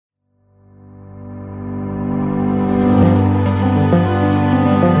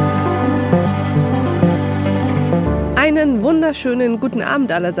Einen wunderschönen guten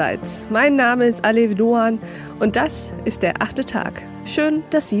Abend allerseits. Mein Name ist Alev Doan und das ist der 8. Tag. Schön,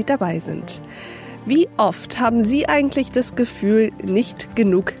 dass Sie dabei sind. Wie oft haben Sie eigentlich das Gefühl, nicht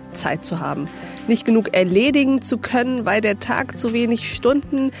genug Zeit zu haben? Nicht genug erledigen zu können, weil der Tag zu wenig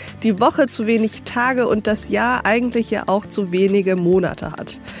Stunden, die Woche zu wenig Tage und das Jahr eigentlich ja auch zu wenige Monate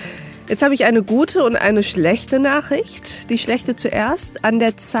hat. Jetzt habe ich eine gute und eine schlechte Nachricht. Die schlechte zuerst. An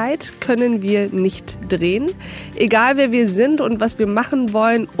der Zeit können wir nicht drehen. Egal wer wir sind und was wir machen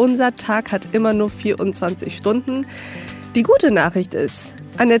wollen, unser Tag hat immer nur 24 Stunden. Die gute Nachricht ist,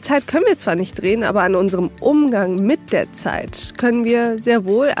 an der Zeit können wir zwar nicht drehen, aber an unserem Umgang mit der Zeit können wir sehr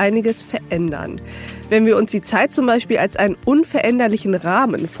wohl einiges verändern. Wenn wir uns die Zeit zum Beispiel als einen unveränderlichen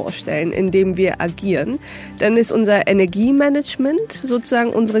Rahmen vorstellen, in dem wir agieren, dann ist unser Energiemanagement sozusagen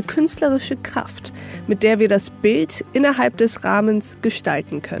unsere künstlerische Kraft, mit der wir das Bild innerhalb des Rahmens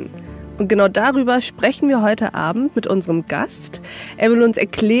gestalten können. Und genau darüber sprechen wir heute Abend mit unserem Gast. Er will uns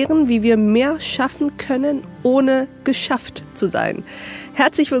erklären, wie wir mehr schaffen können, ohne geschafft zu sein.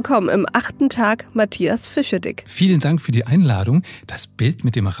 Herzlich willkommen im 8. Tag, Matthias Fischedick. Vielen Dank für die Einladung. Das Bild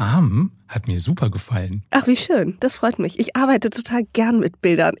mit dem Rahmen hat mir super gefallen. Ach, wie schön. Das freut mich. Ich arbeite total gern mit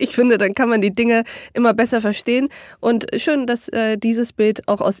Bildern. Ich finde, dann kann man die Dinge immer besser verstehen. Und schön, dass dieses Bild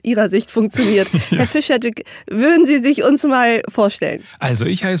auch aus Ihrer Sicht funktioniert. Ja. Herr Fischedick, würden Sie sich uns mal vorstellen? Also,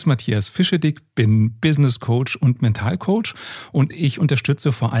 ich heiße Matthias Fischedick, bin Business Coach und Mentalcoach. Und ich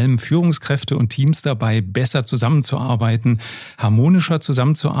unterstütze vor allem Führungskräfte und Teams dabei, besser zusammenzuarbeiten, harmonischer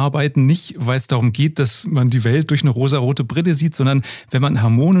zusammenzuarbeiten. Nicht, weil es darum geht, dass man die Welt durch eine rosarote Brille sieht, sondern wenn man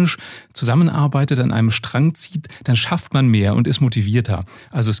harmonisch zusammenarbeitet, an einem Strang zieht, dann schafft man mehr und ist motivierter.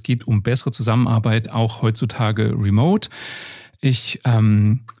 Also es geht um bessere Zusammenarbeit, auch heutzutage remote. Ich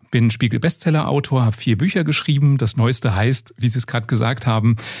bin Spiegel-Bestseller-Autor, habe 4 Bücher geschrieben. Das neueste heißt, wie Sie es gerade gesagt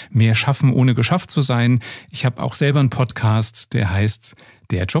haben, mehr schaffen, ohne geschafft zu sein. Ich habe auch selber einen Podcast, der heißt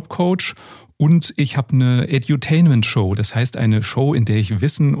Der Jobcoach. Und ich habe eine Edutainment-Show, das heißt eine Show, in der ich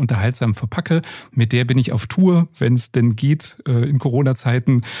Wissen unterhaltsam verpacke. Mit der bin ich auf Tour, wenn es denn geht, in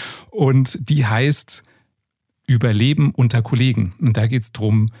Corona-Zeiten. Und die heißt Überleben unter Kollegen. Und da geht es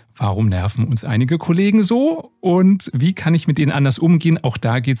darum, warum nerven uns einige Kollegen so und wie kann ich mit denen anders umgehen. Auch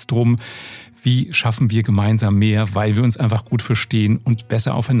da geht es darum, wie schaffen wir gemeinsam mehr, weil wir uns einfach gut verstehen und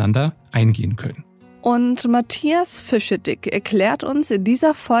besser aufeinander eingehen können. Und Matthias Fischedick erklärt uns in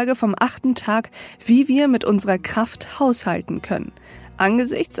dieser Folge vom 8. Tag, wie wir mit unserer Kraft haushalten können.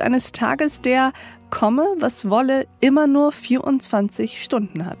 Angesichts eines Tages, der, komme was wolle, immer nur 24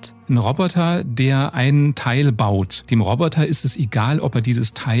 Stunden hat. Ein Roboter, der einen Teil baut. Dem Roboter ist es egal, ob er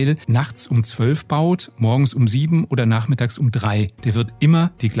dieses Teil nachts um 12 baut, morgens um 7 oder nachmittags um 3. Der wird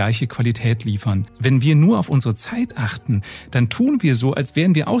immer die gleiche Qualität liefern. Wenn wir nur auf unsere Zeit achten, dann tun wir so, als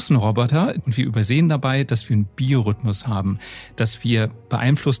wären wir Außenroboter und wir übersehen dabei, dass wir einen Biorhythmus haben, dass wir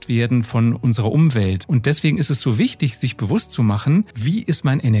beeinflusst werden von unserer Umwelt. Und deswegen ist es so wichtig, sich bewusst zu machen, wie ist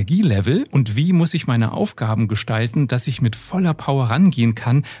mein Energielevel und wie muss ich meine Aufgaben gestalten, dass ich mit voller Power rangehen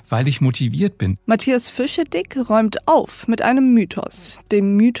kann, weil ich motiviert bin. Matthias Fischedick räumt auf mit einem Mythos,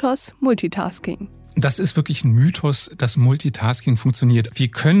 dem Mythos Multitasking. Das ist wirklich ein Mythos, dass Multitasking funktioniert. Wir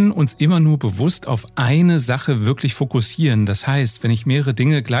können uns immer nur bewusst auf eine Sache wirklich fokussieren. Das heißt, wenn ich mehrere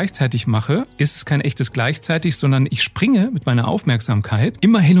Dinge gleichzeitig mache, ist es kein echtes gleichzeitig, sondern ich springe mit meiner Aufmerksamkeit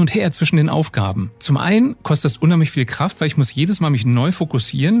immer hin und her zwischen den Aufgaben. Zum einen kostet das unheimlich viel Kraft, weil ich muss jedes Mal mich neu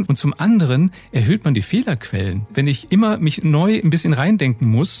fokussieren und zum anderen erhöht man die Fehlerquellen. Wenn ich immer mich neu ein bisschen reindenken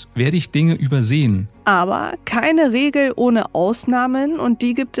muss, werde ich Dinge übersehen. Aber keine Regel ohne Ausnahmen und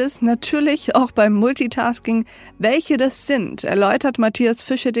die gibt es natürlich auch beim Multitasking. Welche das sind, erläutert Matthias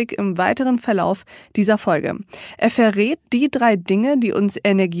Fischedick im weiteren Verlauf dieser Folge. Er verrät die 3 Dinge, die uns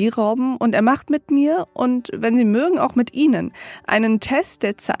Energie rauben und er macht mit mir und, wenn Sie mögen, auch mit Ihnen einen Test,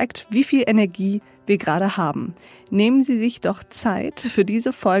 der zeigt, wie viel Energie wir gerade haben. Nehmen Sie sich doch Zeit für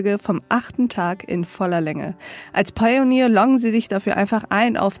diese Folge vom 8. Tag in voller Länge. Als Pionier loggen Sie sich dafür einfach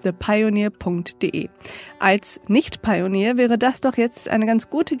ein auf thepioneer.de. Als Nicht-Pionier wäre das doch jetzt eine ganz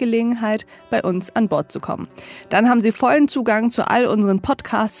gute Gelegenheit, bei uns an Bord zu kommen. Dann haben Sie vollen Zugang zu all unseren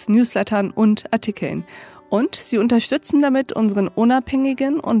Podcasts, Newslettern und Artikeln. Und Sie unterstützen damit unseren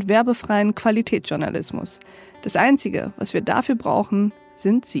unabhängigen und werbefreien Qualitätsjournalismus. Das Einzige, was wir dafür brauchen,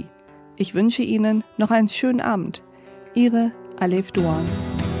 sind Sie. Ich wünsche Ihnen noch einen schönen Abend. Ihre Alev Doan.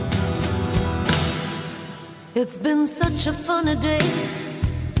 It's been such a funny day.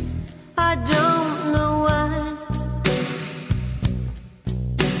 I don't know why.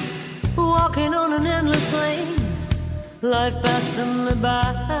 Walking on an endless lane, life passing me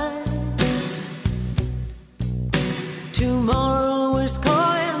by. Tomorrow is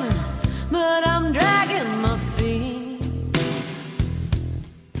calling, but I'm dragging my feet.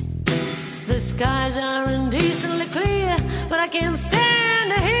 can't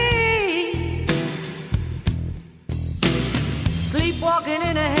stand the heat. Sleepwalking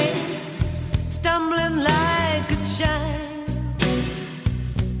in a haze, stumbling like a child.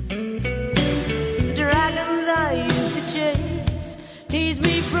 Dragons I used to chase tease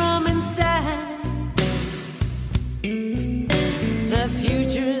me from inside. The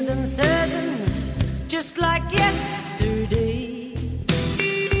future's uncertain, just like yesterday.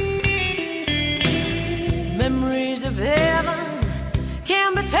 Memories of heaven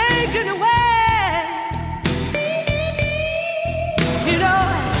can be taken away.